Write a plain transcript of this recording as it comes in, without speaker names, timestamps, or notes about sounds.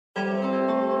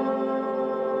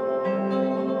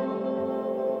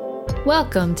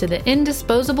Welcome to the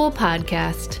Indisposable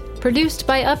Podcast, produced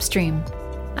by Upstream.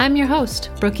 I'm your host,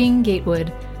 Brooking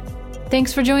Gatewood.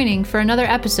 Thanks for joining for another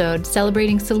episode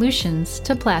celebrating solutions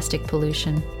to plastic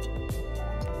pollution.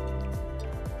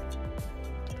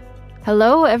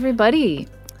 Hello, everybody.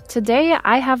 Today,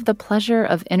 I have the pleasure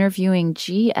of interviewing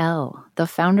GL, the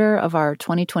founder of our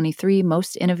 2023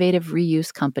 most innovative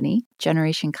reuse company,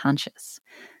 Generation Conscious.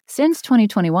 Since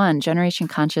 2021, Generation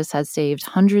Conscious has saved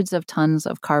hundreds of tons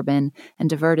of carbon and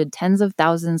diverted tens of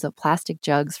thousands of plastic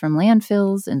jugs from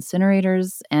landfills,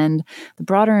 incinerators, and the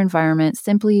broader environment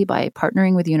simply by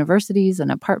partnering with universities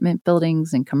and apartment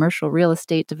buildings and commercial real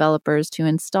estate developers to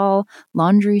install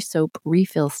laundry soap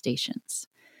refill stations.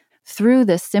 Through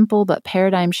this simple but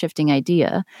paradigm-shifting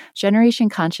idea, Generation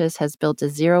Conscious has built a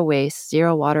zero-waste,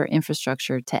 zero-water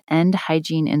infrastructure to end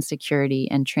hygiene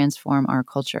insecurity and transform our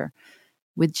culture.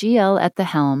 With GL at the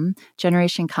helm,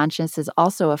 Generation Conscious is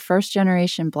also a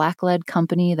first-generation Black-led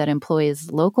company that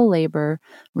employs local labor,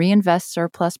 reinvests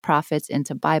surplus profits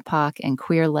into BIPOC and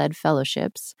queer-led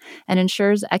fellowships, and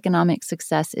ensures economic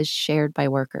success is shared by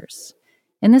workers.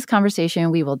 In this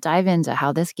conversation, we will dive into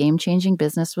how this game-changing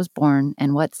business was born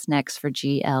and what's next for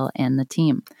GL and the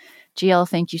team. GL,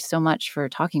 thank you so much for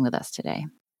talking with us today.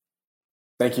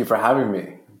 Thank you for having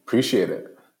me. Appreciate it.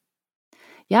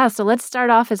 Yeah, so let's start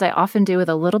off, as I often do, with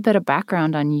a little bit of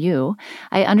background on you.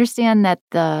 I understand that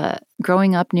the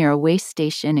growing up near a waste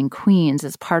station in Queens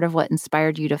is part of what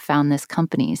inspired you to found this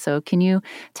company. So can you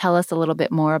tell us a little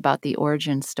bit more about the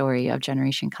origin story of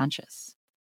Generation Conscious?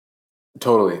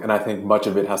 Totally. And I think much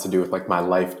of it has to do with my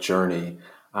life journey.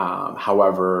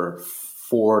 However,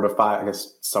 4 to 5, I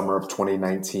guess, summer of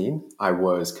 2019, I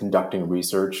was conducting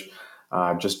research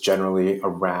just generally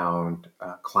around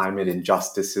climate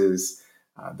injustices,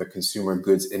 the consumer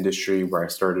goods industry where I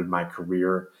started my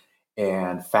career,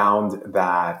 and found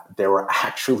that there were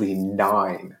actually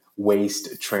 9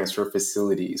 waste transfer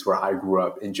facilities where I grew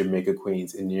up in Jamaica,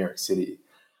 Queens, in New York City.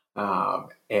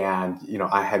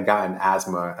 I had gotten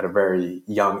asthma at a very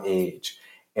young age.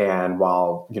 And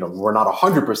while, we're not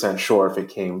 100% sure if it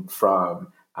came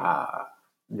from, our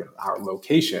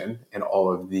location and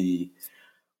all of the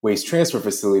waste transfer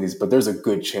facilities, but there's a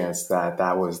good chance that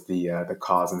that was the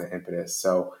cause and the impetus.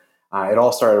 So it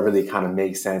all started to really kind of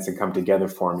make sense and come together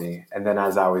for me. And then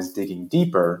as I was digging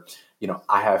deeper,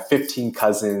 I have 15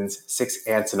 cousins, 6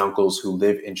 aunts and uncles who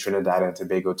live in Trinidad and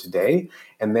Tobago today,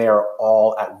 and they are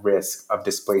all at risk of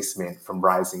displacement from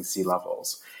rising sea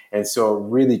levels. And so it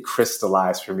really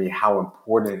crystallized for me how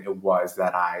important it was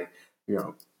that I,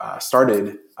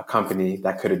 started a company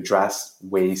that could address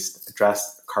waste,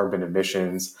 address carbon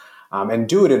emissions, and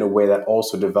do it in a way that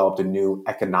also developed a new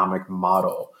economic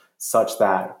model such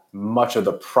that much of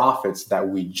the profits that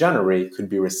we generate could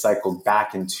be recycled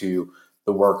back into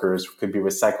the workers, could be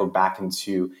recycled back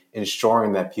into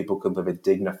ensuring that people could live a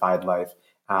dignified life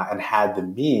and had the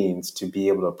means to be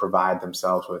able to provide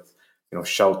themselves with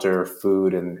shelter,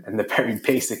 food, and the very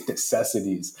basic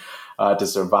necessities to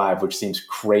survive, which seems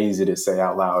crazy to say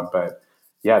out loud. But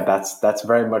yeah, that's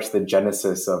very much the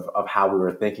genesis of how we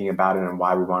were thinking about it and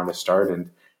why we wanted to start.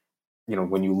 And,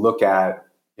 when you look at,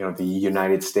 the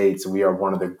United States, we are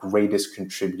one of the greatest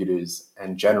contributors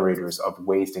and generators of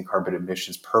waste and carbon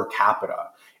emissions per capita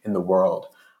in the world.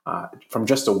 From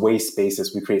just a waste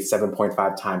basis, we create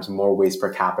 7.5 times more waste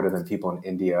per capita than people in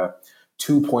India,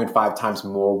 2.5 times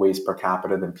more waste per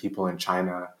capita than people in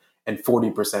China, and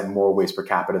 40% more waste per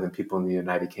capita than people in the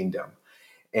United Kingdom.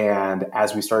 And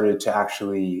as we started to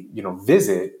actually,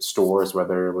 visit stores,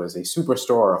 whether it was a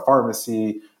superstore or a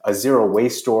pharmacy, a zero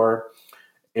waste store,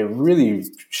 it really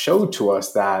showed to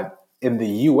us that in the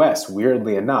US,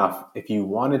 weirdly enough, if you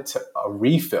wanted a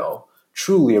refill,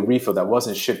 truly a refill that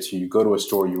wasn't shipped to you, you go to a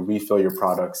store, you refill your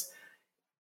products,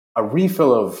 a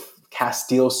refill of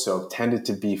Castile soap tended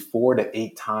to be 4 to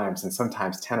 8 times and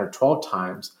sometimes 10 or 12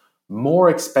 times more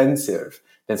expensive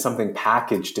than something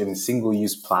packaged in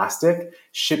single-use plastic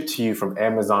shipped to you from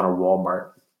Amazon or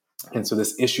Walmart. And so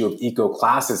this issue of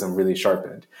eco-classism really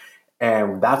sharpened.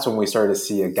 And that's when we started to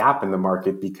see a gap in the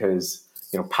market because,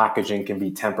 packaging can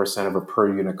be 10% of a per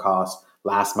unit cost,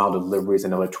 last mile delivery is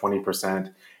another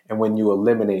 20%. And when you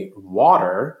eliminate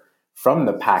water from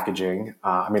the packaging,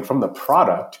 from the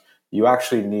product, you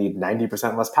actually need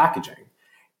 90% less packaging.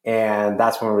 And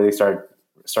that's when we really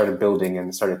started building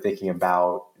and started thinking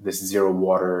about this zero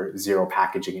water, zero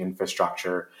packaging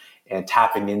infrastructure and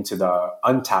tapping into the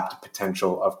untapped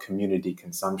potential of community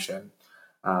consumption.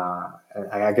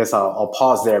 I guess I'll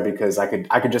pause there because I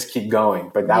could just keep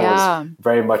going, but that was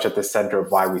very much at the center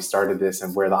of why we started this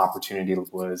and where the opportunity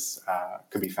was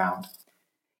could be found.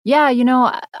 Yeah,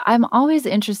 I'm always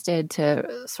interested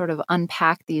to sort of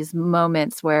unpack these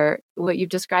moments where what you've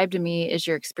described to me is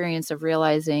your experience of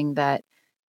realizing that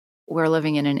we're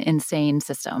living in an insane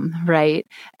system, right?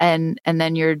 And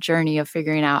then your journey of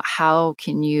figuring out how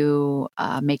can you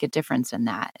make a difference in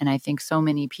that. And I think so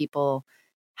many people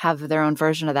have their own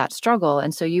version of that struggle.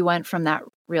 And so you went from that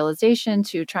realization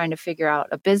to trying to figure out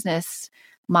a business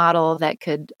model that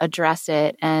could address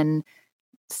it, and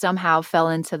somehow fell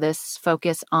into this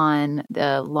focus on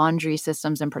the laundry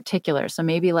systems in particular. So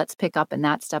maybe let's pick up in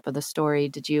that step of the story.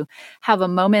 Did you have a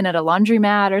moment at a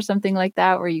laundromat or something like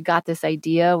that where you got this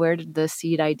idea? Where did the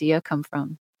seed idea come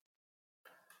from?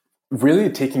 Really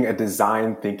taking a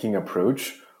design thinking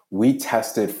approach, we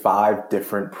tested 5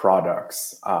 different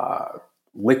products: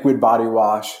 liquid body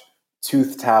wash,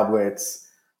 tooth tablets,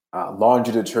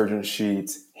 laundry detergent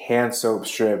sheets, hand soap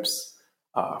strips,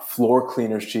 floor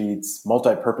cleaner sheets,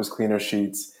 multi-purpose cleaner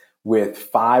sheets, with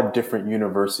 5 different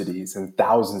universities and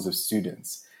thousands of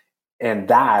students. And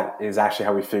that is actually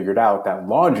how we figured out that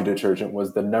laundry detergent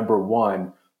was the number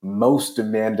one most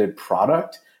demanded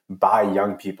product by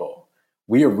young people.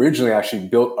 We originally actually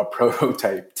built a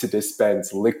prototype to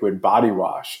dispense liquid body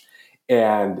wash.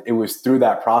 And it was through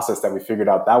that process that we figured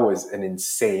out that was an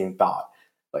insane thought.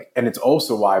 And it's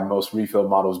also why most refill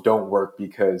models don't work,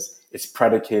 because it's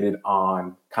predicated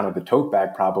on kind of the tote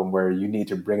bag problem where you need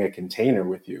to bring a container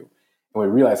with you. And we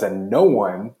realized that no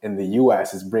one in the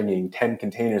US is bringing 10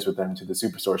 containers with them to the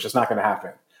superstore. It's just not going to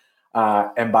happen.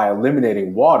 And by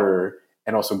eliminating water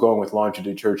and also going with laundry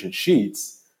detergent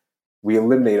sheets, we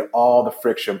eliminated all the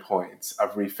friction points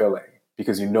of refilling,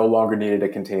 because you no longer needed a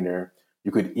container.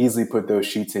 You could easily put those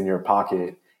sheets in your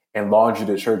pocket, and laundry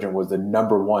detergent was the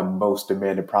number one most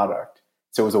demanded product.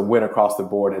 So it was a win across the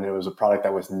board, and it was a product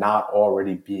that was not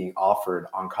already being offered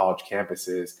on college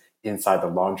campuses inside the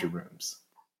laundry rooms.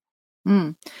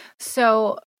 Mm.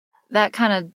 So that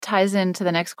kind of ties into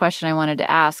the next question I wanted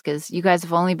to ask is you guys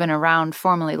have only been around,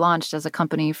 formally launched as a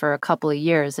company, for a couple of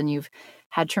years, and you've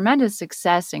had tremendous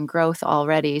success and growth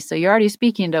already. So you're already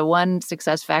speaking to one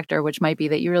success factor, which might be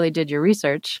that you really did your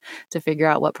research to figure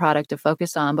out what product to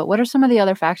focus on. But what are some of the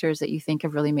other factors that you think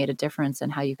have really made a difference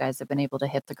in how you guys have been able to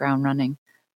hit the ground running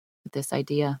with this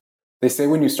idea? They say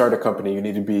when you start a company, you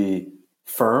need to be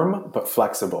firm but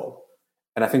flexible.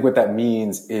 And I think what that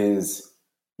means is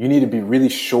you need to be really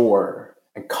sure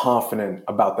and confident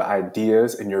about the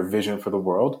ideas and your vision for the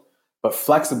world, but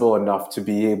flexible enough to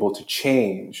be able to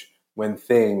change when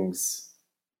things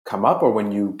come up or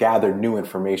when you gather new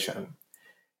information.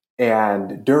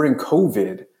 And during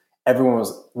COVID, everyone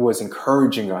was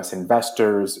encouraging us,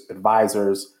 investors,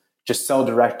 advisors, just sell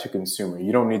direct to consumer.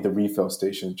 You don't need the refill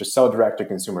station. Just sell direct to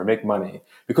consumer, make money.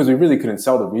 Because we really couldn't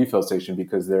sell the refill station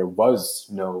because there was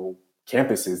no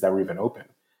campuses that were even open.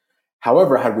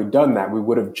 However, had we done that, we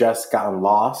would have just gotten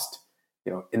lost,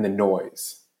 in the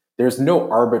noise. There's no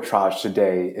arbitrage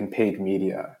today in paid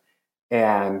media.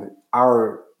 And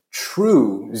our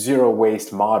true zero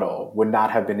waste model would not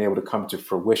have been able to come to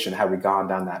fruition had we gone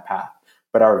down that path.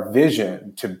 But our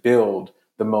vision to build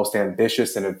the most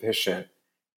ambitious and efficient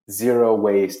zero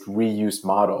waste reuse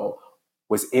model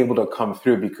was able to come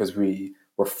through because we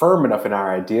were firm enough in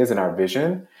our ideas and our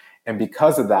vision. And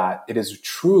because of that, it is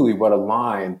truly what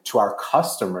aligned to our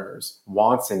customers'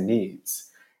 wants and needs.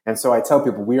 And so I tell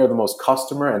people we are the most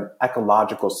customer and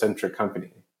ecological centric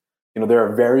company. There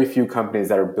are very few companies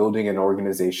that are building an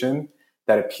organization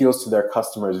that appeals to their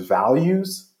customers'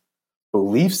 values,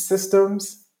 belief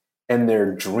systems, and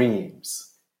their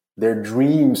dreams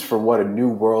for what a new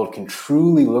world can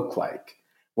truly look like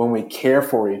when we care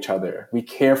for each other, we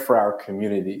care for our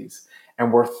communities,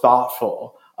 and we're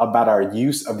thoughtful about our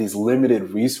use of these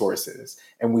limited resources.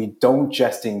 And we don't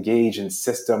just engage in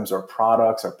systems or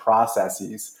products or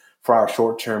processes for our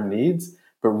short-term needs,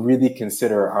 but really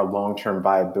consider our long-term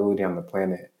viability on the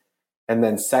planet. And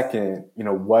then second,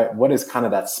 what is kind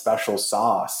of that special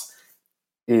sauce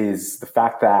is the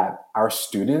fact that our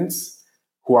students,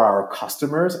 who are our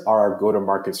customers, are our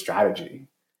go-to-market strategy.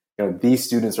 These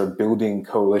students are building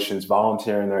coalitions,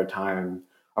 volunteering their time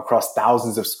across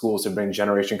thousands of schools to bring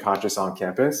Generation Conscious on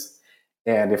campus.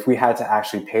 And if we had to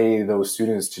actually pay those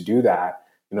students to do that,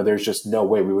 there's just no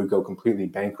way we would go completely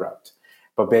bankrupt.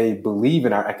 But they believe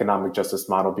in our economic justice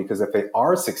model because if they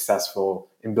are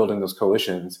successful in building those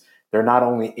coalitions, they're not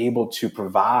only able to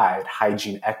provide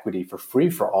hygiene equity for free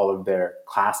for all of their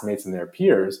classmates and their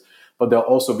peers, but they'll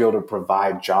also be able to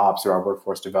provide jobs through our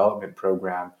workforce development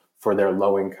program for their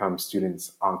low-income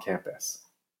students on campus.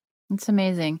 It's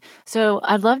amazing. So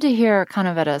I'd love to hear kind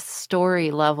of at a story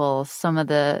level some of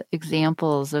the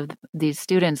examples of these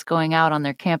students going out on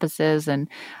their campuses and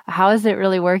how is it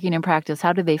really working in practice?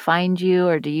 How do they find you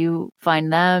or do you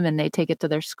find them and they take it to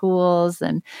their schools?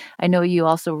 And I know you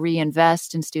also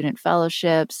reinvest in student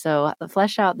fellowships. So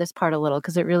flesh out this part a little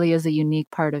because it really is a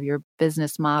unique part of your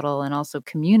business model and also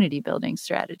community building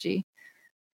strategy.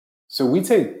 So we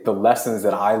take the lessons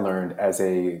that I learned as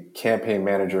a campaign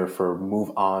manager for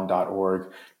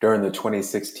MoveOn.org during the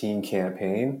 2016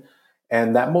 campaign,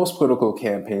 and that most political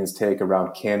campaigns take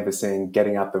around canvassing,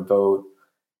 getting out the vote,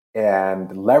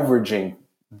 and leveraging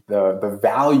the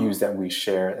values that we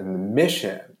share and the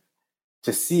mission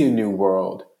to see a new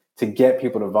world, to get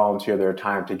people to volunteer their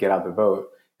time to get out the vote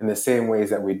in the same ways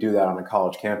that we do that on a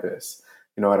college campus.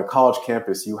 At a college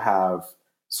campus, you have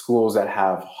schools that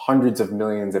have hundreds of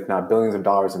millions, if not billions of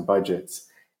dollars in budgets.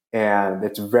 And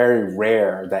it's very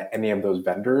rare that any of those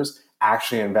vendors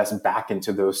actually invest back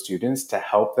into those students to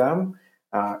help them,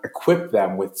 equip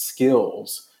them with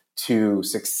skills to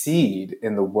succeed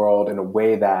in the world in a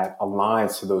way that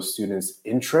aligns to those students'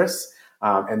 interests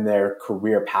and their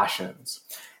career passions.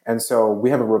 And so we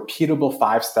have a repeatable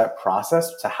 5-step process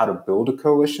to how to build a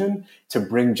coalition to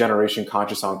bring Generation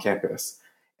Conscious on campus.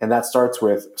 And that starts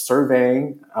with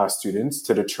surveying students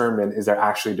to determine is there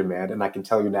actually demand. And I can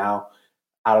tell you now,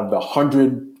 out of the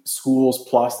 100 schools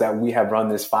plus that we have run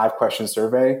this 5-question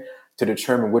survey to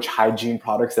determine which hygiene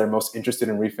products they're most interested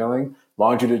in refilling,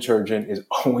 laundry detergent is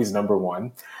always number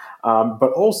one.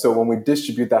 But also when we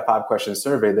distribute that 5-question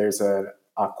survey, there's a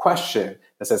question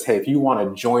that says, hey, if you want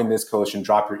to join this coalition,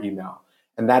 drop your email.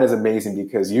 And that is amazing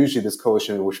because usually this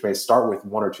coalition, which may start with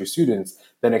 1 or 2 students,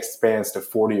 then expands to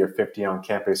 40 or 50 on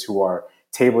campus who are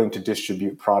tabling to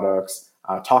distribute products,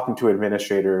 talking to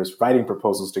administrators, writing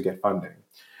proposals to get funding.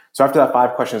 So after that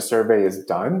 5-question survey is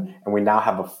done, and we now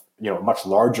have a much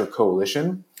larger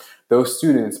coalition, those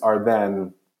students are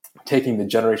then taking the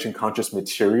Generation Conscious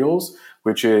materials,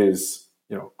 which is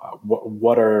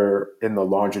what are in the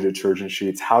laundry detergent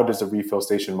sheets, how does the refill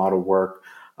station model work,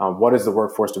 what is the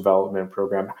workforce development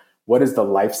program, what does the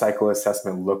life cycle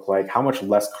assessment look like, how much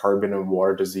less carbon and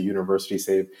water does the university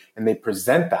save, and they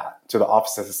present that to the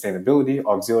Office of Sustainability,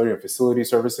 Auxiliary and Facility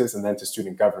Services, and then to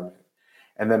student government.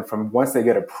 And then once they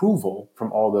get approval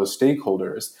from all those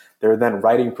stakeholders, they're then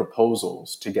writing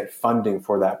proposals to get funding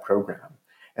for that program.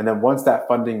 And then once that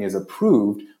funding is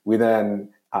approved, we then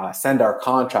send our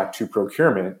contract to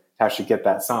procurement to actually get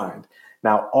that signed.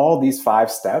 Now, all these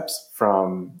 5 steps,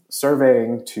 from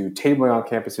surveying to tabling on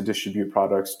campus to distribute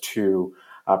products to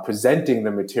presenting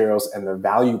the materials and the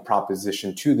value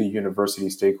proposition to the university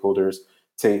stakeholders,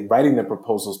 to writing the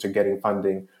proposals to getting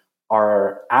funding,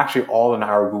 are actually all in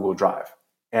our Google Drive.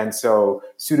 And so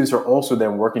students are also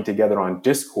then working together on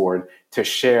Discord to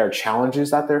share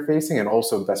challenges that they're facing and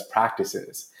also best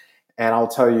practices. And I'll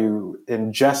tell you,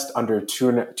 in just under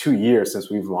 2 years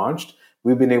since we've launched,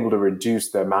 we've been able to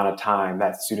reduce the amount of time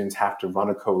that students have to run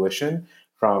a coalition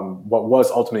from what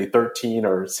was ultimately 13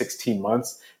 or 16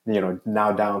 months,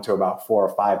 now down to about 4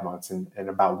 or 5 months in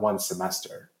about 1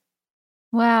 semester.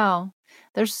 Wow.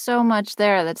 There's so much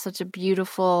there. That's such a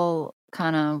beautiful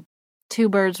kind of 2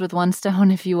 birds with 1 stone,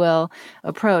 if you will,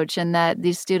 approach, and that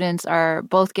these students are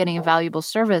both getting a valuable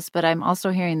service, but I'm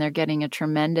also hearing they're getting a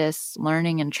tremendous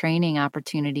learning and training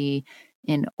opportunity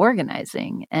in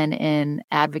organizing and in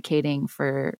advocating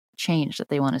for change that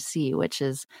they want to see, which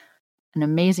is an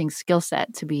amazing skill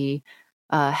set to be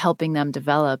helping them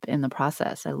develop in the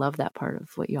process. I love that part of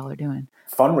what y'all are doing.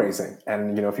 Fundraising.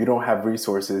 And, if you don't have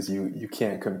resources, you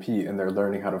can't compete, and they're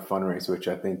learning how to fundraise, which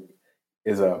I think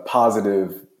is a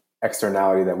positive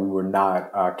externality that we were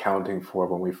not accounting for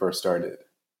when we first started.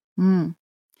 Mm.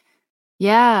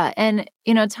 Yeah. And,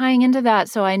 tying into that,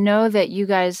 so I know that you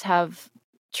guys have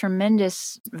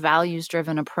tremendous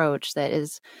values-driven approach that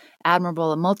is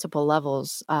admirable at multiple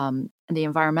levels. The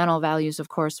environmental values, of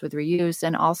course, with reuse,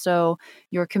 and also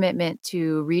your commitment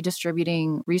to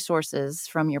redistributing resources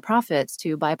from your profits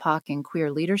to BIPOC and queer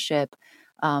leadership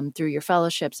through your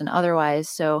fellowships and otherwise.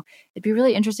 So it'd be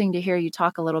really interesting to hear you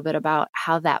talk a little bit about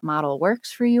how that model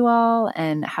works for you all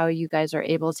and how you guys are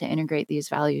able to integrate these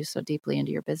values so deeply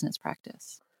into your business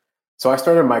practice. So I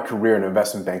started my career in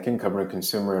investment banking, covering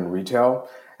consumer and retail.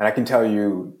 And I can tell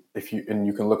you, and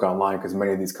you can look online because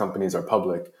many of these companies are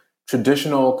public,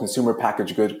 traditional consumer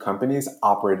packaged good companies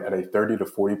operate at a 30 to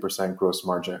 40% gross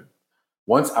margin.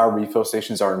 Once our refill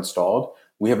stations are installed,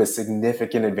 we have a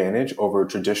significant advantage over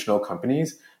traditional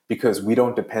companies because we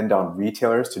don't depend on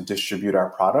retailers to distribute our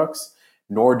products,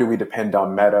 nor do we depend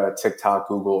on Meta, TikTok,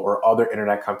 Google, or other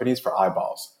internet companies for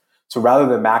eyeballs. So rather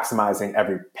than maximizing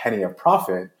every penny of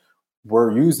profit,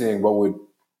 we're using what would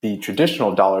be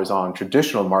traditional dollars on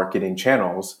traditional marketing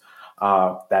channels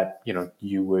that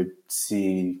you would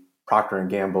see Procter and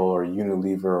Gamble or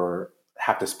Unilever or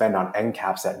have to spend on end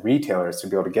caps at retailers to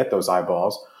be able to get those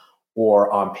eyeballs,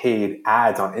 or on paid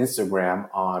ads on Instagram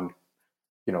on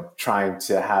trying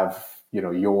to have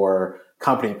your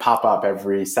company pop up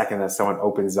every second that someone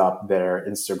opens up their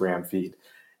Instagram feed.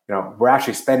 We're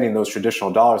actually spending those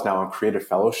traditional dollars now on creative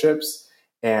fellowships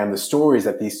and the stories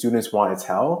that these students want to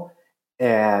tell.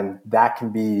 And that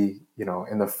can be,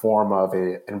 in the form of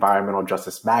a environmental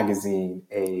justice magazine,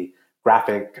 a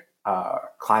graphic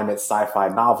climate sci-fi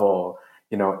novel,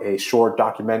 a short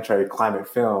documentary climate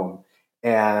film.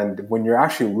 And when you're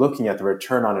actually looking at the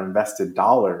return on invested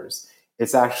dollars,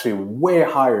 it's actually way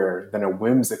higher than a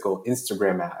whimsical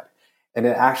Instagram ad. And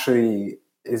it actually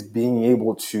is being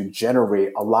able to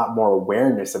generate a lot more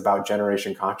awareness about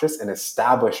Generation Conscious and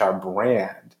establish our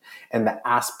brand and the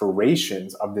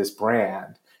aspirations of this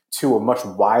brand to a much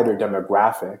wider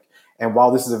demographic. And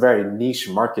while this is a very niche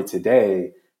market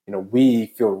today, we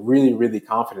feel really, really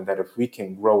confident that if we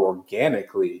can grow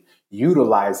organically,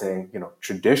 utilizing,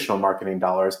 traditional marketing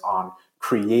dollars on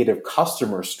creative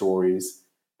customer stories,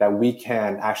 that we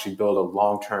can actually build a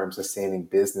long-term sustaining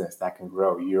business that can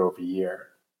grow year over year.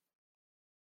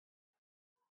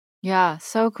 Yeah,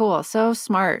 so cool. So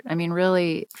smart. I mean,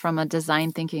 really, from a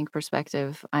design thinking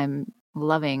perspective, I'm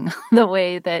loving the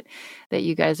way that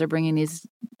you guys are bringing these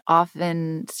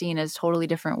often seen as totally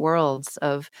different worlds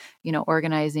of,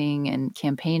 organizing and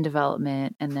campaign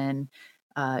development, and then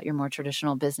your more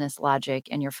traditional business logic,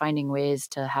 and you're finding ways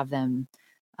to have them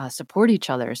support each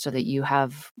other so that you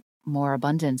have more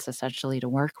abundance essentially to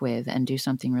work with and do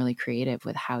something really creative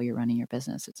with how you're running your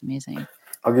business. It's amazing.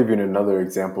 I'll give you another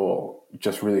example,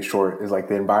 just really short, is like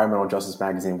the Environmental Justice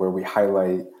Magazine, where we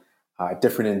highlight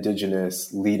different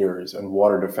indigenous leaders and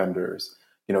water defenders,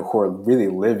 who are really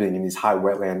living in these high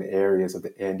wetland areas of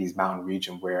the Andes Mountain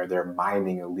region where they're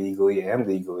mining illegally and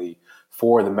legally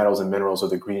for the metals and minerals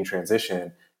of the green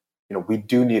transition. We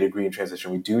do need a green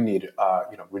transition. We do need,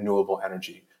 renewable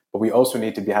energy, but we also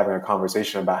need to be having a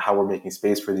conversation about how we're making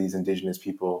space for these indigenous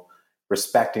people,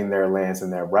 respecting their lands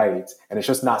and their rights. And it's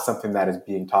just not something that is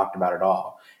being talked about at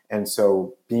all. And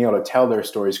so being able to tell their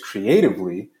stories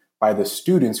creatively by the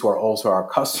students who are also our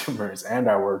customers and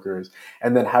our workers,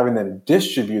 and then having them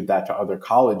distribute that to other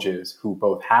colleges who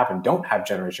both have and don't have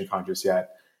Generation Conscious yet,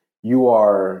 you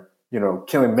are,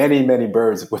 killing many, many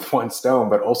birds with one stone,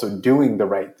 but also doing the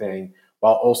right thing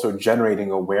while also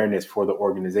generating awareness for the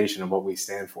organization and what we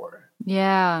stand for.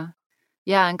 Yeah.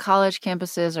 Yeah, and college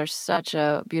campuses are such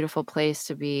a beautiful place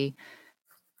to be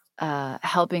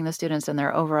helping the students in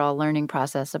their overall learning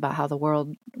process about how the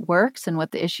world works and what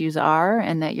the issues are,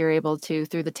 and that you're able to,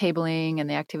 through the tabling and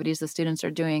the activities the students are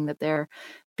doing, that they're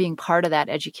being part of that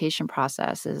education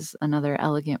process is another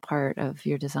elegant part of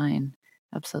your design.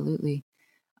 Absolutely.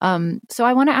 So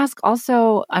I want to ask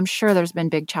also, I'm sure there's been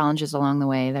big challenges along the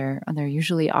way. There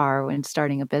usually are when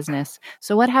starting a business.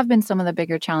 So what have been some of the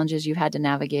bigger challenges you've had to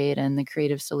navigate and the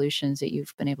creative solutions that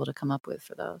you've been able to come up with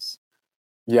for those?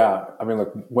 Yeah. I mean,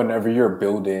 look, whenever you're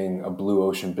building a blue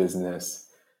ocean business,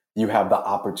 you have the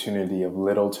opportunity of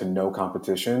little to no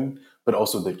competition, but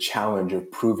also the challenge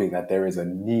of proving that there is a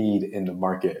need in the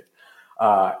market.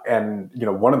 And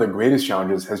one of the greatest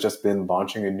challenges has just been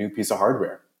launching a new piece of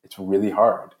hardware. It's really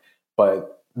hard,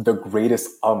 but the greatest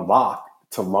unlock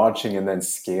to launching and then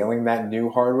scaling that new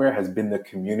hardware has been the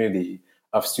community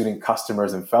of student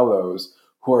customers and fellows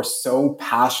who are so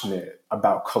passionate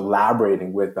about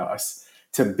collaborating with us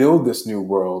to build this new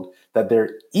world that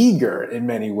they're eager in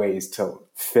many ways to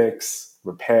fix,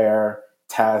 repair,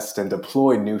 test, and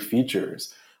deploy new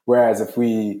features. Whereas if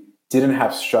we didn't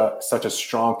have such a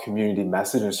strong community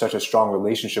message and such a strong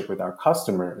relationship with our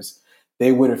customers,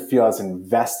 they wouldn't feel as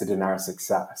invested in our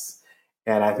success.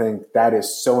 And I think that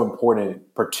is so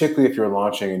important, particularly if you're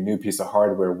launching a new piece of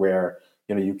hardware where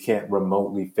you can't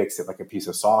remotely fix it like a piece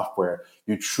of software.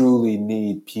 You truly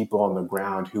need people on the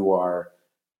ground who are,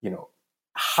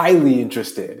 highly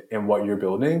interested in what you're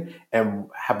building and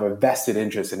have a vested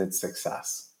interest in its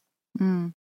success.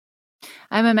 Mm.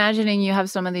 I'm imagining you have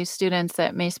some of these students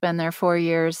that may spend their 4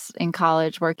 years in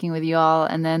college working with you all,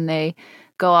 and then they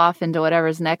go off into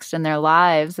whatever's next in their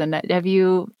lives. And have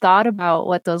you thought about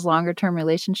what those longer term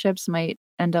relationships might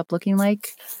end up looking like?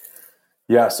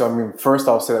 Yeah. So, I mean, first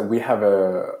I'll say that we have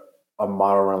a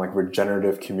model around like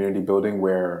regenerative community building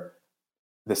where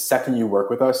the second you work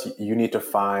with us, you need to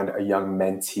find a young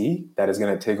mentee that is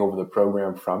going to take over the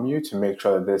program from you to make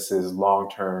sure that this is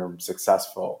long-term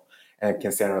successful and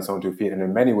can stand on its own 2 feet. And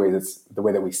in many ways, it's the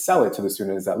way that we sell it to the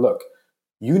student is that, look,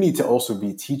 you need to also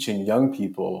be teaching young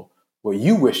people what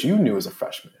you wish you knew as a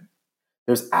freshman.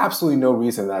 There's absolutely no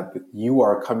reason that you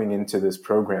are coming into this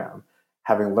program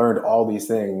having learned all these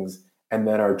things and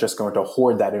then are just going to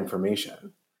hoard that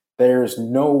information. There's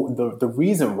the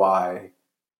reason why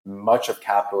much of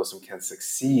capitalism can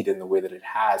succeed in the way that it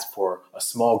has for a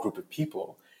small group of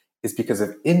people is because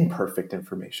of imperfect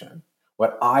information.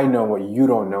 What I know, what you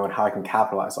don't know, and how I can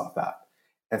capitalize off that.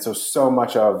 And so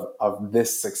much of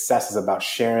this success is about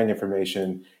sharing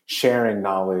information, sharing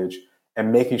knowledge,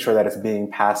 and making sure that it's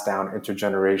being passed down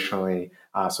intergenerationally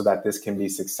so that this can be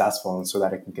successful and so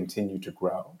that it can continue to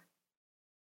grow.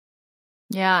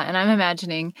 Yeah, and I'm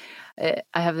imagining,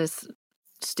 I have this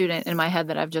student in my head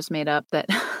that I've just made up that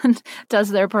does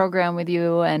their program with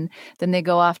you, and then they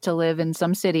go off to live in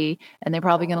some city, and they're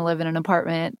probably going to live in an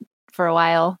apartment for a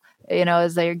while,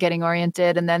 as they're getting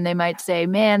oriented. And then they might say,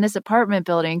 man, this apartment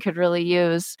building could really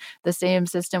use the same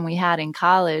system we had in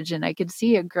college. And I could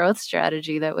see a growth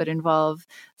strategy that would involve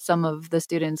some of the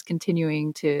students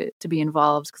continuing to be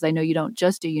involved, because I know you don't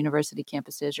just do university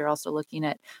campuses. You're also looking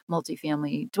at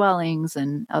multifamily dwellings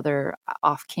and other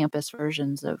off-campus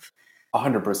versions of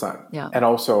 100%. Yeah. And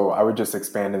also, I would just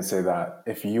expand and say that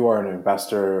if you are an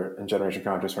investor in Generation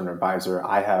Conscious or an advisor,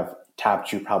 I have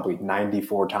tapped you probably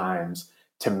 94 times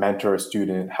to mentor a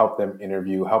student, help them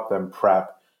interview, help them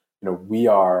prep. No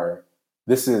one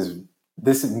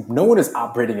is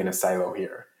operating in a silo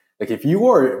here. Like, if you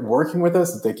are working with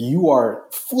us, like, you are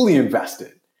fully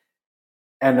invested.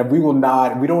 And we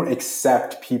don't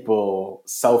accept people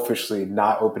selfishly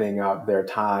not opening up their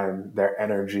time, their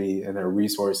energy, and their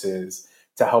resources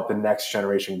to help the next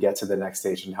generation get to the next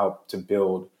stage and help to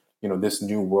build, this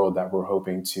new world that we're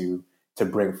hoping to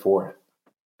bring forth.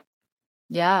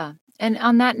 Yeah. And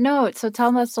on that note, so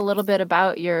tell us a little bit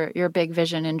about your big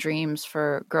vision and dreams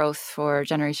for growth for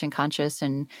Generation Conscious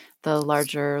and the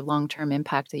larger long-term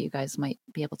impact that you guys might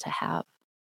be able to have.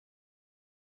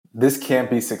 This can't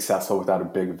be successful without a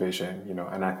big vision,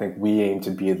 and I think we aim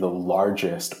to be the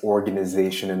largest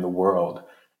organization in the world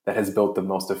that has built the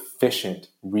most efficient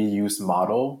reuse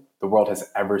model the world has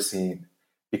ever seen.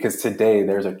 Because today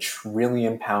there's 1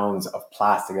 trillion pounds of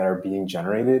plastic that are being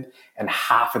generated, and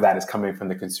half of that is coming from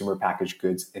the consumer packaged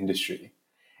goods industry.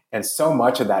 And so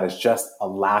much of that is just a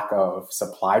lack of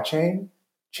supply chain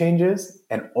changes,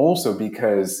 and also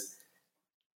because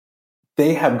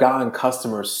they have gotten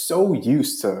customers so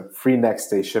used to free next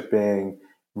day shipping,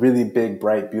 really big,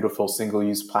 bright, beautiful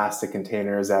single-use plastic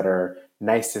containers that are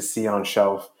nice to see on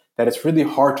shelf, that it's really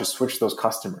hard to switch those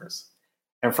customers.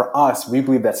 And for us, we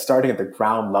believe that starting at the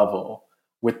ground level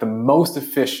with the most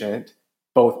efficient,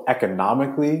 both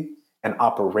economically and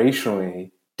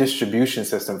operationally, distribution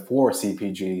system for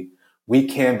CPG, we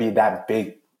can be that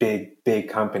big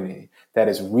company that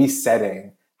is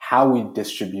resetting how we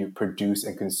distribute, produce,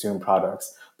 and consume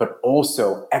products, but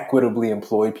also equitably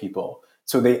employ people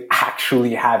so they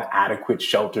actually have adequate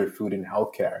shelter, food, and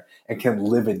healthcare and can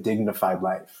live a dignified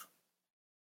life.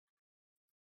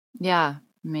 Yeah,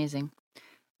 amazing.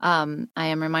 I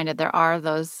am reminded there are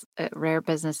those rare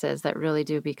businesses that really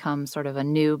do become sort of a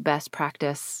new best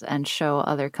practice and show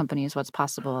other companies what's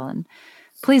possible. And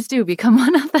please do become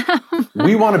one of them.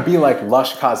 We want to be like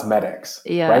Lush Cosmetics,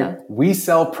 Yeah. Right? We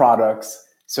sell products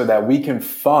so that we can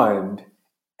fund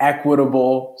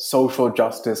equitable social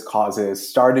justice causes,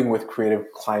 starting with creative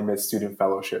climate student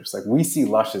fellowships. Like, we see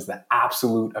Lush as the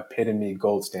absolute epitome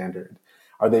gold standard.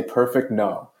 Are they perfect?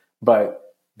 No.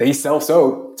 But they sell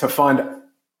soap to fund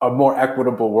a more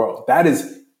equitable world. That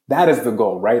is the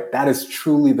goal, right? That is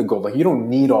truly the goal. Like, you don't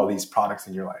need all these products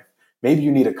in your life. Maybe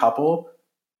you need a couple,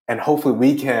 and hopefully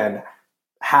we can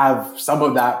have some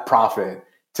of that profit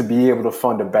to be able to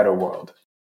fund a better world.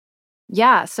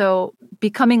 Yeah, so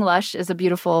becoming Lush is a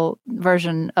beautiful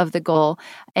version of the goal.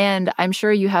 And I'm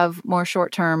sure you have more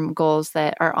short-term goals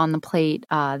that are on the plate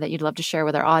that you'd love to share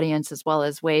with our audience, as well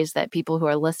as ways that people who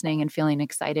are listening and feeling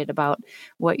excited about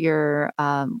what you're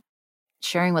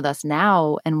sharing with us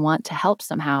now and want to help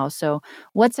somehow. So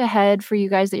what's ahead for you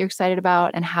guys that you're excited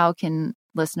about, and how can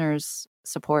listeners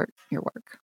support your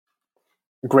work?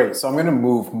 Great. So I'm going to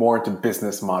move more into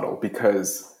business model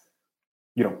because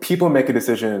people make a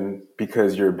decision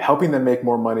because you're helping them make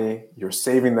more money, you're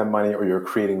saving them money, or you're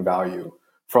creating value.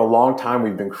 For a long time,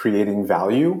 we've been creating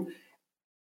value.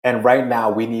 And right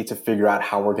now, we need to figure out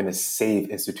how we're going to save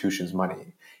institutions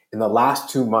money. In the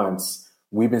last 2 months,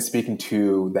 we've been speaking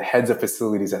to the heads of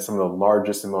facilities at some of the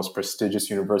largest and most prestigious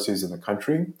universities in the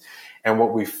country. And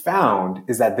what we found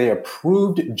is that they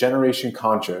approved Generation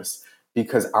Conscious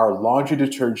because our laundry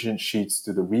detergent sheets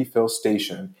through the refill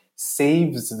station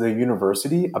saves the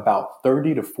university about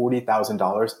 $30,000 to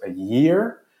 $40,000 a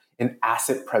year in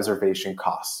asset preservation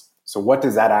costs. So what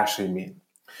does that actually mean?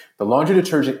 The laundry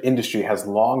detergent industry has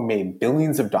long made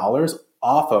billions of dollars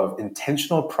off of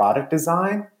intentional product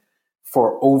design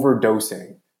for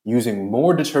overdosing, using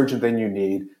more detergent than you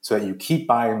need so that you keep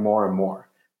buying more and more.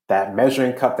 That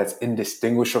measuring cup that's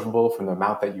indistinguishable from the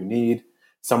amount that you need,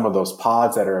 some of those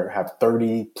pods that have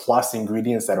 30 plus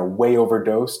ingredients that are way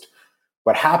overdosed.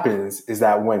 What happens is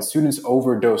that when students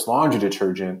overdose laundry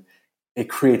detergent, it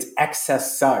creates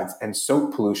excess suds and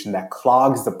soap pollution that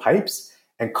clogs the pipes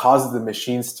and causes the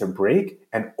machines to break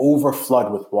and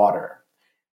overflood with water.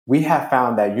 We have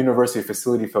found that university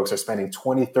facility folks are spending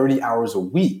 20, 30 hours a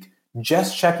week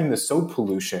just checking the soap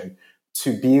pollution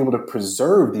to be able to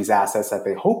preserve these assets that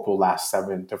they hope will last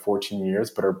 7 to 14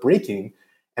 years, but are breaking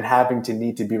and having to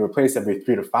need to be replaced every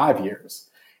 3 to 5 years.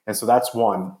 And so that's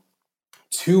one.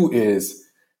 Two is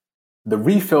the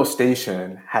refill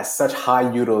station has such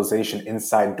high utilization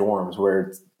inside dorms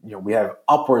where we have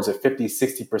upwards of 50,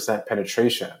 60%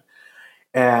 penetration.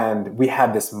 And we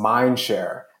have this mind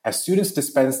share. As students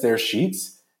dispense their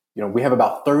sheets, we have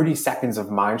about 30 seconds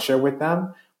of mind share with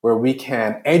them where we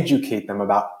can educate them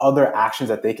about other actions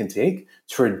that they can take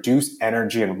to reduce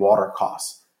energy and water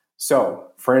costs. So,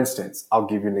 for instance, I'll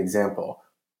give you an example.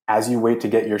 As you wait to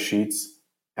get your sheets,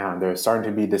 and they're starting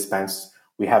to be dispensed,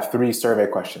 we have 3 survey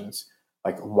questions.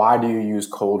 Like, why do you use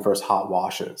cold versus hot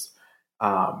washes?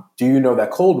 Do you know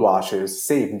that cold washes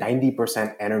save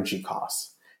 90% energy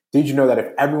costs? Did you know that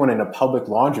if everyone in a public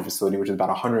laundry facility, which is about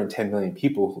 110 million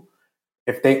people,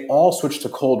 if they all switch to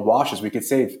cold washes, we could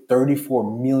save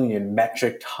 34 million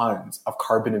metric tons of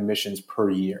carbon emissions per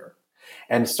year.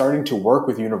 And starting to work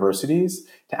with universities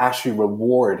to actually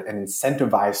reward and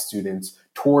incentivize students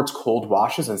towards cold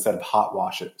washes instead of hot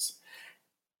washes.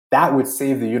 That would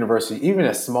save the university, even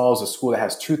as small as a school that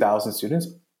has 2,000 students,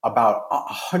 about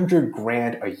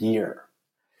 $100,000 a year.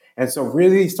 And so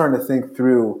really starting to think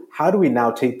through, how do we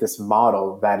now take this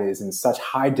model that is in such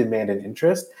high demand and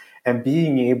interest and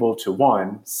being able to,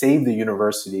 one, save the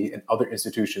university and other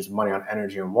institutions money on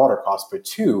energy and water costs, but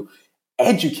 2,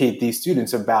 educate these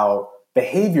students about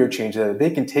behavior changes that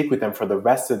they can take with them for the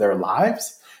rest of their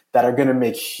lives that are going to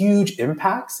make huge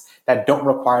impacts that don't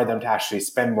require them to actually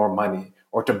spend more money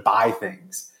or to buy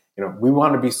things. We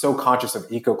want to be so conscious of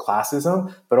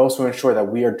eco-classism, but also ensure that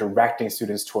we are directing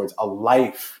students towards a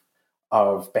life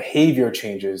of behavior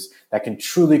changes that can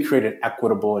truly create an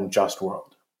equitable and just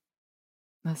world.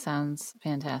 That sounds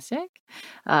fantastic.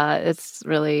 It's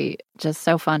really just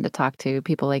so fun to talk to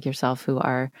people like yourself who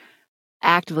are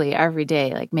actively every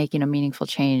day, like making a meaningful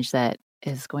change that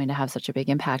is going to have such a big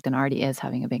impact and already is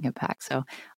having a big impact. So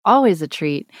always a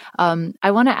treat.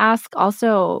 I want to ask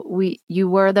also, you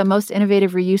were the most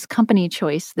innovative reuse company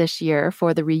choice this year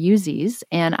for the Reusees.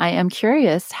 And I am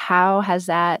curious, how has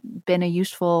that been a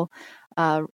useful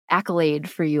accolade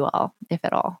for you all, if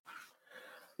at all?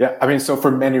 Yeah, so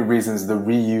for many reasons, the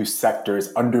reuse sector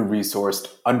is under-resourced,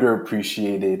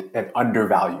 underappreciated, and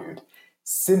undervalued.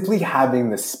 Simply having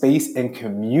the space and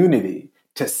community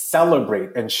to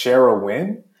celebrate and share a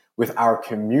win with our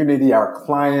community, our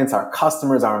clients, our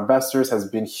customers, our investors has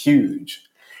been huge.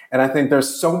 And I think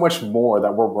there's so much more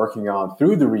that we're working on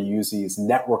through the Reusees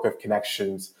network of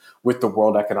connections with the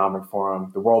World Economic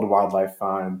Forum, the World Wildlife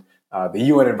Fund, the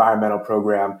UN Environmental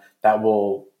Program that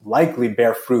will likely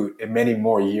bear fruit in many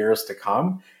more years to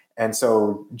come. And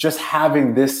so just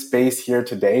having this space here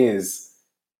today is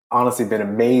honestly been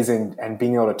amazing, and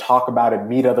being able to talk about it,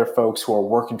 meet other folks who are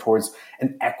working towards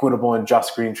an equitable and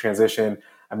just green transition.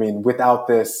 Without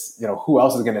this, who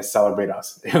else is going to celebrate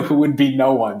us? It would be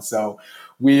no one. So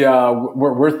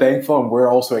we're thankful, and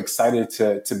we're also excited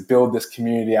to build this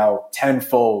community out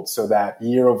tenfold so that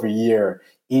year over year,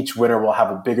 each winner will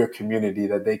have a bigger community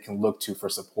that they can look to for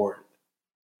support.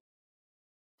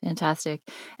 Fantastic.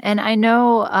 And I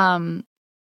know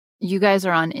you guys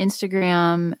are on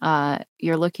Instagram.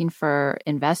 You're looking for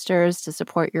investors to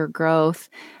support your growth.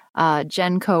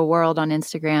 Genco World on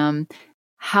Instagram.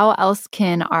 How else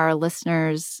can our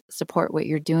listeners support what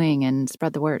you're doing and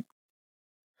spread the word?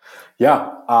 Yeah,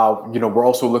 we're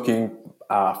also looking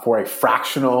for a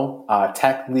fractional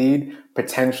tech lead,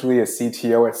 potentially a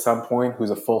CTO at some point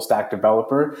who's a full stack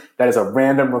developer. That is a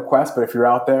random request, but if you're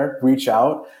out there, reach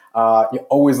out. You're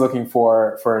always looking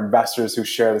for investors who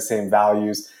share the same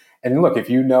values. And look, if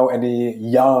you know any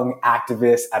young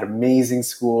activists at amazing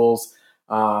schools,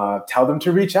 tell them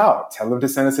to reach out. Tell them to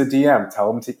send us a DM.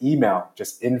 Tell them to email,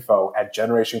 just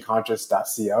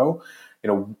info@generationconscious.co.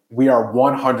 We are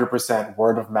 100%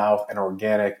 word of mouth and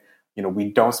organic.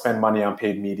 We don't spend money on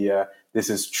paid media. This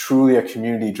is truly a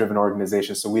community-driven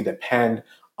organization, so we depend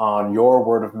on your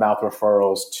word of mouth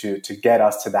referrals to get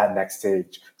us to that next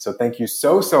stage. So thank you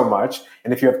so much.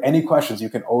 And if you have any questions, you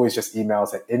can always just email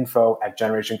us at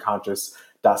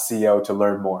info@generationconscious.co to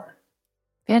learn more.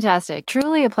 Fantastic.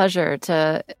 Truly a pleasure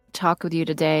to talk with you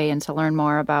today and to learn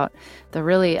more about the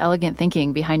really elegant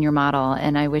thinking behind your model.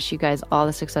 And I wish you guys all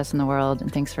the success in the world.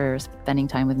 And thanks for spending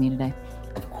time with me today.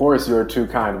 Of course, you're too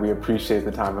kind. We appreciate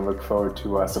the time and look forward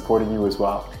to supporting you as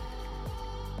well.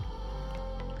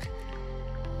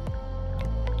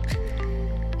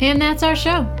 And that's our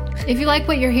show. If you like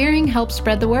what you're hearing, help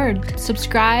spread the word.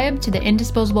 Subscribe to the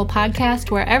Indisposable Podcast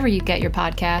wherever you get your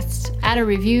podcasts. Add a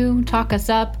review, talk us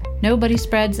up. Nobody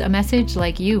spreads a message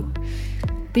like you.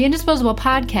 The Indisposable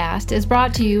Podcast is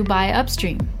brought to you by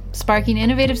Upstream, sparking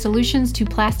innovative solutions to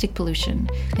plastic pollution,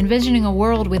 envisioning a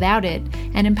world without it,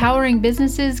 and empowering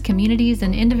businesses, communities,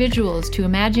 and individuals to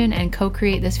imagine and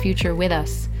co-create this future with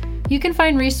us. You can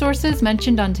find resources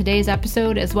mentioned on today's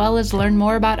episode, as well as learn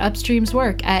more about Upstream's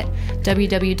work at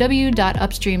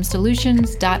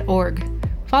www.upstreamsolutions.org.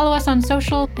 Follow us on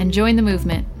social and join the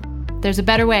movement. There's a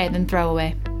better way than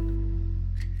throwaway.